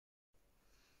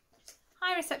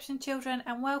Hi reception children,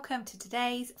 and welcome to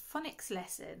today's phonics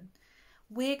lesson.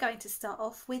 We're going to start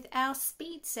off with our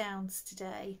speed sounds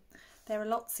today. There are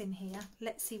lots in here.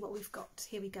 Let's see what we've got.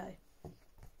 Here we go.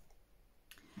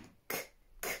 K,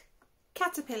 k,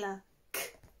 caterpillar. K.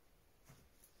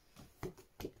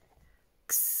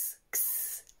 X,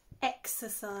 x,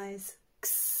 exercise.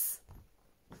 X.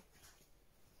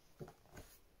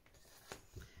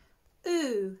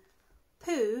 Ooh,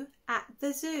 poo at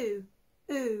the zoo.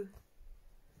 Ooh.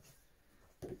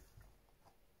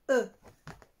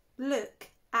 Look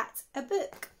at a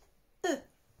book.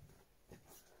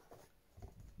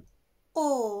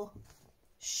 Or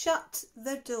shut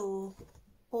the door.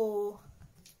 Or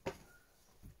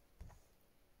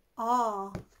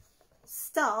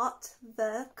start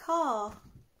the car.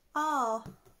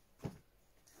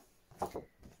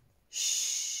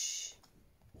 Shh,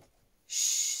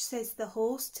 shh, says the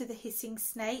horse to the hissing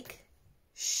snake.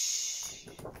 Shh.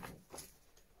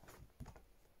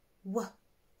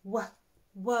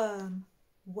 Worm.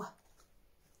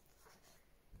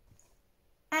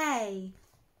 A,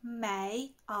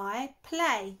 may I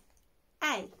play?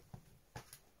 A.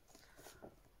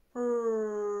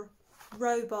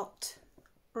 Robot.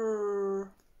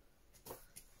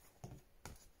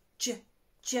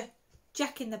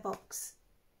 Jack in the box.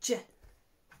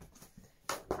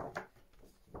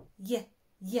 Yak.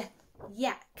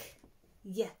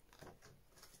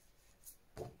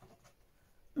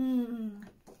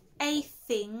 A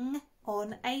thing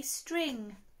on a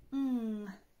string.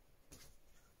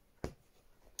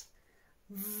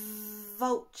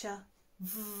 Vulture.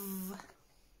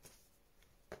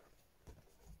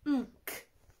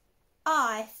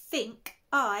 I think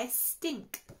I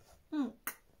stink.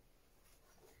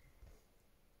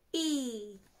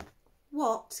 E,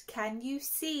 what can you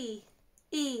see?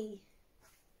 E.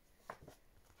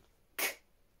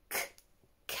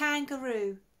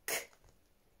 Kangaroo.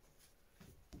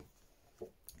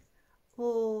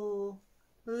 Or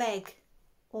leg.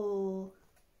 Or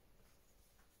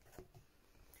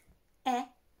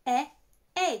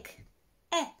egg.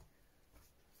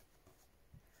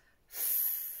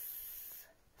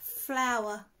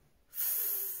 Flower.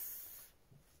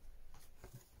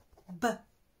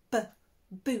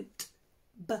 Boot.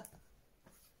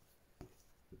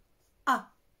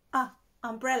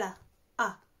 Umbrella.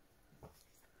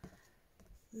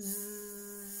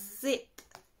 Zip.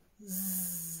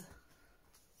 Z.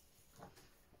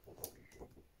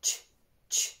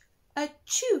 A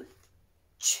chew.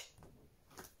 Ch.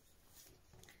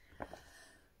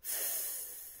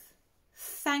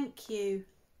 Thank you.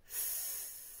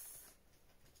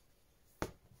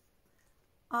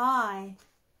 I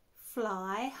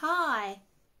fly high.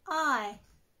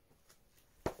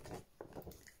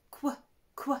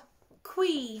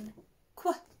 Queen.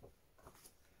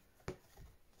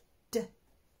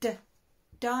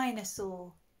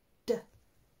 Dinosaur.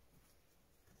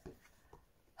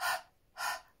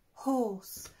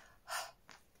 Horse.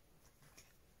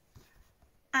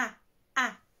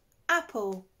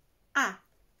 Apple.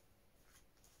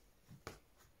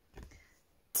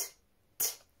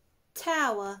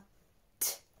 Tower.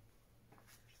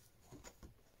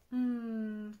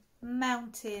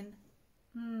 Mountain.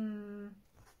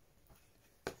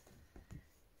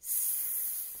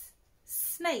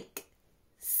 Snake.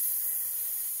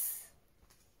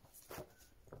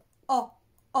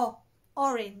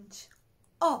 Orange.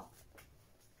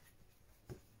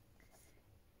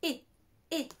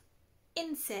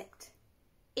 Insect.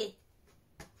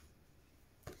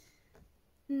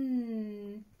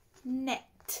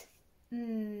 Net.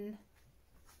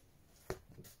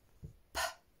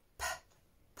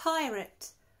 Pirate.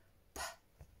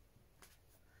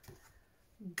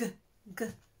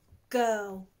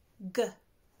 Girl.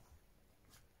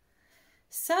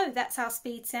 So that's our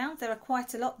speed sounds. There are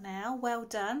quite a lot now. Well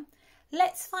done.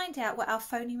 Let's find out what our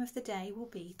phoneme of the day will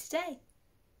be today.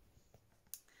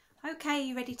 Okay,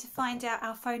 you ready to find out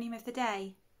our phoneme of the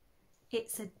day?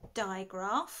 It's a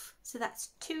digraph, so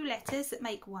that's two letters that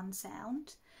make one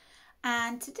sound.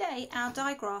 And today our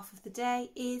digraph of the day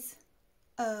is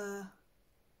Can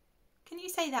you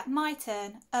say that? My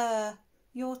turn.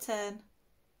 Your turn.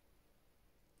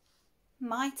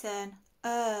 My turn.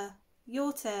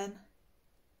 Your turn.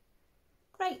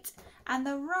 Great. And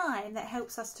the rhyme that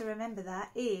helps us to remember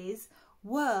that is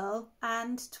whirl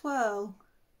and twirl.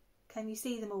 Can you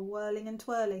see them all whirling and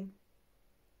twirling?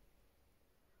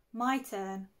 My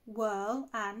turn. Whirl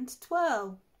and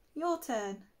twirl. Your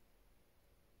turn.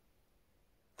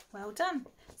 Well done.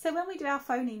 So when we do our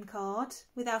phoneme card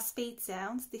with our speed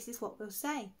sounds, this is what we'll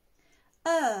say.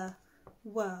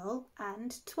 Whirl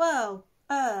and twirl.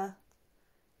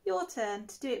 Your your turn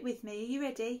to do it with me. Are you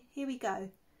ready? Here we go.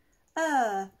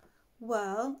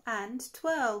 Whirl and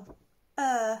twirl.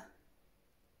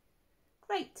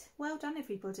 Great, well done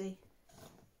everybody.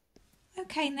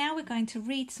 Okay, now we're going to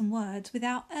read some words with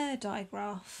our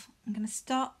digraph. I'm going to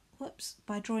start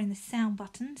by drawing the sound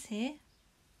buttons here.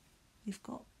 We've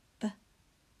got B,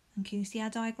 and can you see our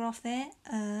digraph there?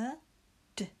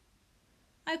 D.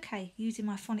 Okay, using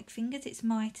my phonic fingers, it's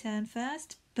my turn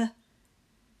first. B,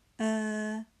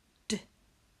 D,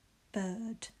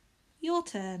 bird. Your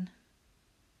turn.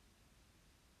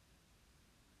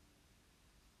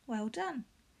 Well done.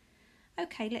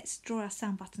 Okay, let's draw our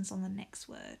sound buttons on the next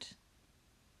word.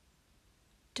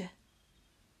 D,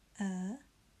 and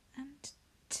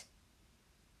T.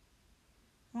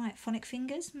 Right, phonic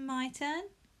fingers, my turn.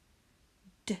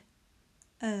 D,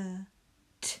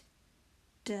 T,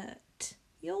 dirt.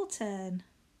 Your turn.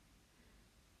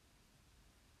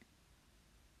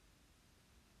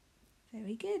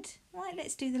 Very good. Right,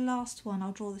 let's do the last one.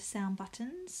 I'll draw the sound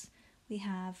buttons. We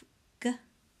have G,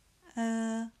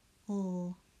 L.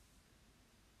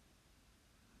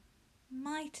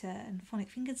 My turn. Phonic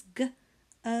fingers, G,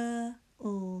 L,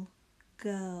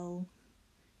 girl.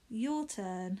 Your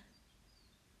turn.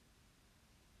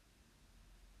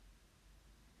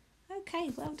 Okay,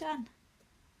 well done.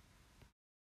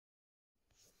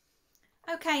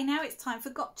 Okay, now it's time for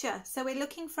gotcha. So we're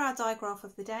looking for our digraph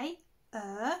of the day.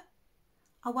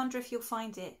 I wonder if you'll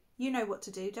find it. You know what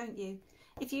to do, don't you?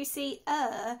 If you see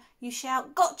you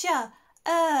shout gotcha.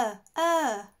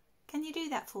 Can you do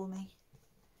that for me?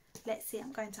 Let's see,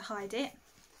 I'm going to hide it.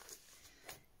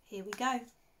 Here we go.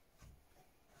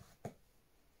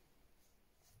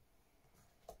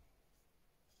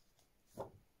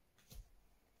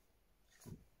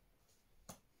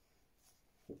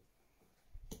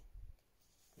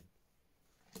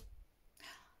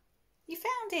 You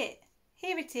found it.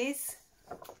 Here it is.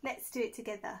 Let's do it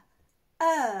together.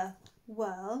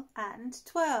 Whirl and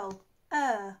twirl.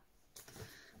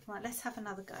 Right, let's have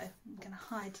another go. I'm going to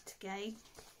hide it again.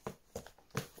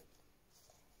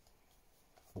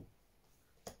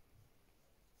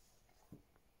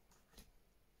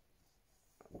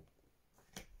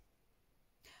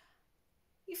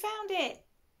 You found it.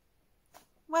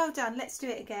 Well done. Let's do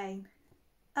it again.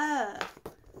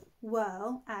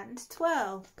 Whirl and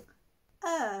twirl.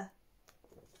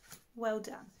 Well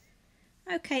done.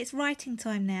 Okay, it's writing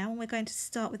time now, and we're going to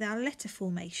start with our letter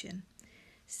formation.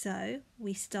 So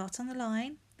we start on the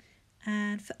line,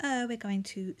 and for we're going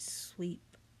to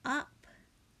sweep up,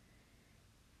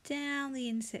 down the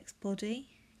insect's body,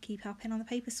 keep our pen on the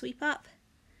paper, sweep up,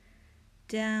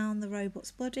 down the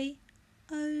robot's body,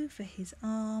 over his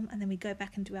arm, and then we go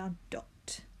back and do our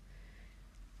dot.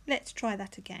 Let's try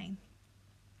that again.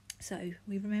 So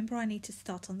we remember I need to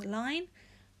start on the line.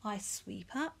 I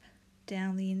sweep up,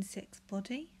 down the insect's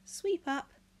body, sweep up,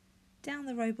 down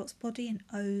the robot's body and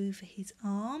over his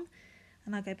arm,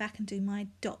 and I go back and do my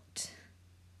dot.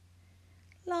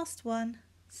 Last one,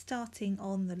 starting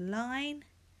on the line,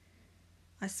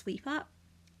 I sweep up,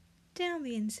 down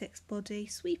the insect's body,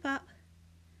 sweep up,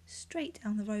 straight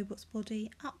down the robot's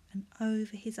body, up and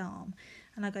over his arm,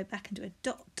 and I go back and do a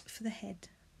dot for the head.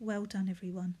 Well done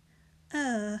everyone.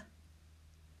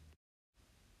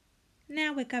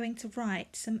 Now we're going to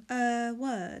write some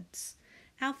words.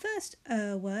 Our first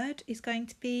word is going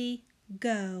to be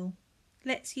girl.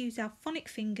 Let's use our phonic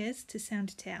fingers to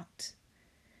sound it out.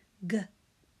 G,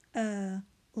 l,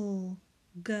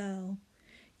 girl.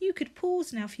 You could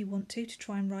pause now if you want to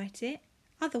try and write it.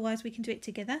 Otherwise we can do it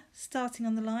together. Starting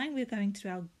on the line, we're going to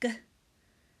our G,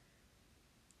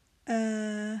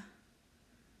 and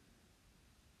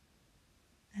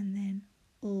then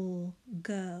l,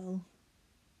 girl.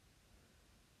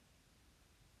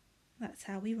 That's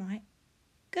how we write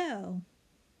girl.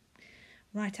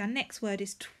 Right, our next word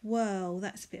is twirl.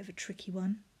 That's a bit of a tricky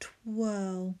one.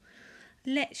 Twirl.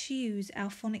 Let's use our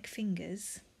phonic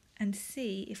fingers and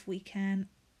see if we can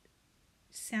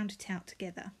sound it out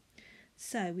together.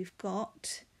 So we've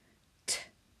got t,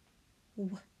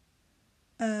 w,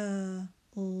 l,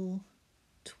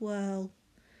 twirl.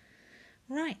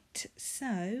 Right,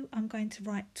 so I'm going to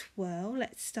write twirl.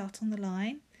 Let's start on the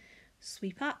line.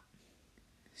 Sweep up,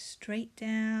 straight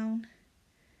down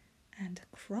and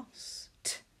across.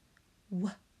 T,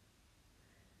 w.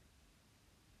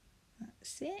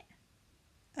 That's it.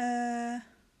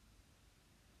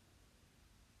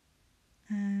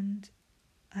 And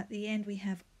at the end we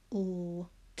have all.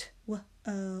 T, w,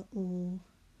 all.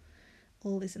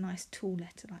 All is a nice tall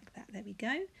letter like that. There we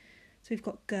go. So we've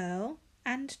got girl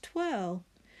and twirl.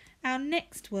 Our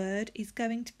next word is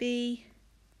going to be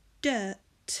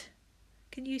dirt.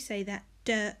 Can you say that?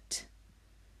 dirt.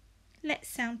 Let's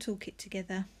sound talk it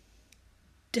together.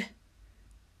 D,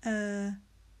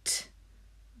 t,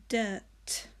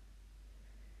 dirt.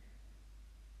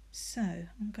 So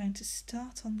I'm going to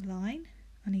start on the line.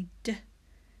 I need d,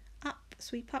 up,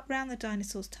 sweep up round the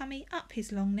dinosaur's tummy, up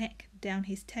his long neck, down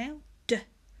his tail, d.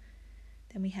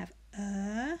 Then we have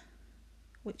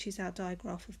which is our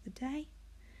digraph of the day,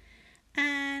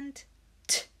 and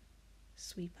t,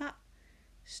 sweep up,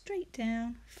 straight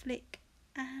down, flick,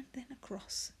 and then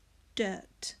across,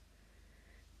 dirt.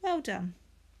 Well done.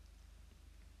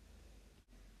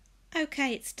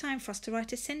 Okay, it's time for us to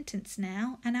write a sentence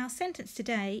now, and our sentence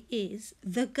today is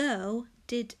the girl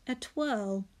did a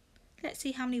twirl. Let's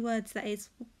see how many words that is.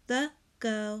 The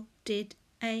girl did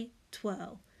a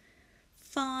twirl.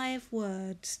 5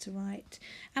 words to write,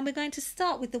 and we're going to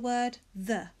start with the word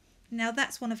the. Now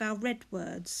that's one of our red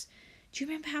words. Do you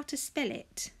remember how to spell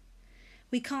it?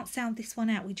 We can't sound this one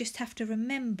out, we just have to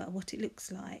remember what it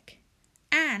looks like.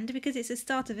 And because it's the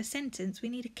start of a sentence, we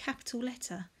need a capital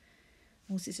letter.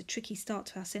 Also, it's a tricky start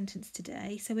to our sentence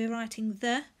today, so we're writing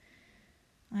the.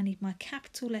 I need my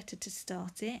capital letter to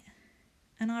start it,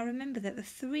 and I remember that the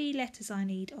 3 letters I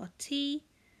need are T,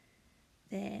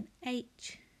 then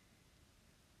H,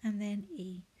 and then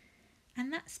E,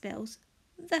 and that spells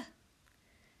the.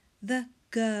 The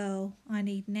girl I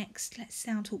need next. Let's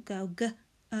sound talk girl.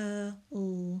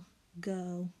 G-girl.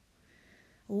 Girl.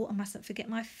 Oh, I mustn't forget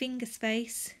my finger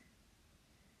space.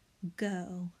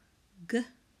 Girl. G.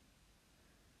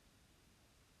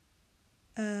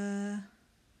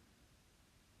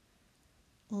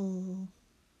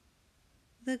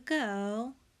 The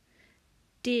girl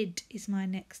did is my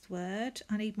next word.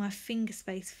 I need my finger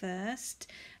space first,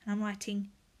 and I'm writing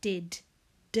did.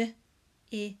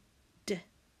 D-I-D.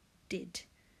 Did.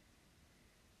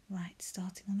 Right,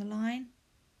 starting on the line.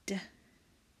 D.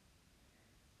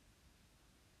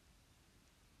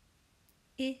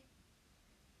 I.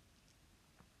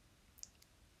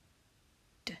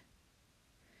 D.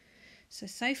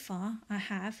 So far I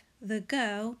have the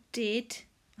girl did.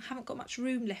 I haven't got much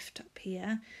room left up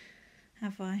here,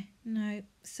 have I? No,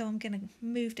 so I'm going to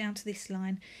move down to this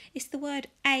line. It's the word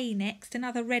a next,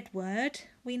 another red word.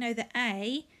 We know that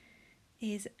a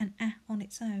is an a on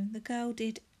its own. The girl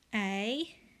did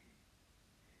a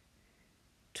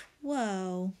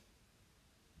twirl.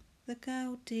 The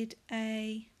girl did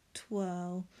a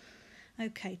twirl.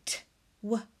 Okay,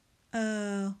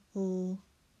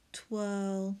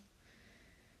 twirl.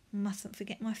 Mustn't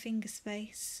forget my finger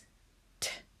space.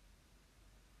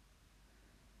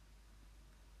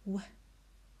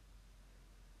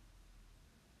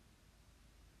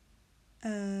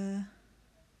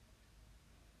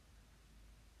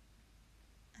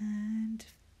 And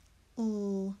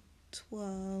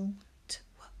twirl,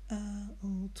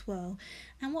 twirl.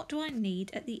 And what do I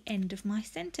need at the end of my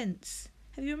sentence?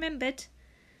 Have you remembered?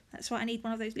 That's right, I need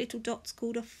one of those little dots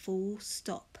called a full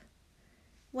stop.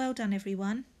 Well done,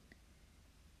 everyone.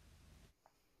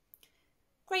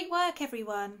 Great work,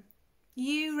 everyone.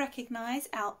 You recognise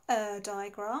our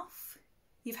digraph.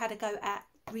 You've had a go at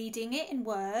reading it in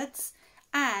words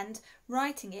and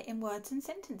writing it in words and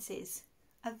sentences.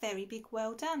 A very big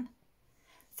well done.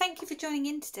 Thank you for joining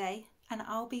in today, and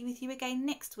I'll be with you again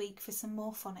next week for some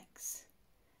more phonics.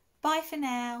 Bye for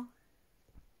now.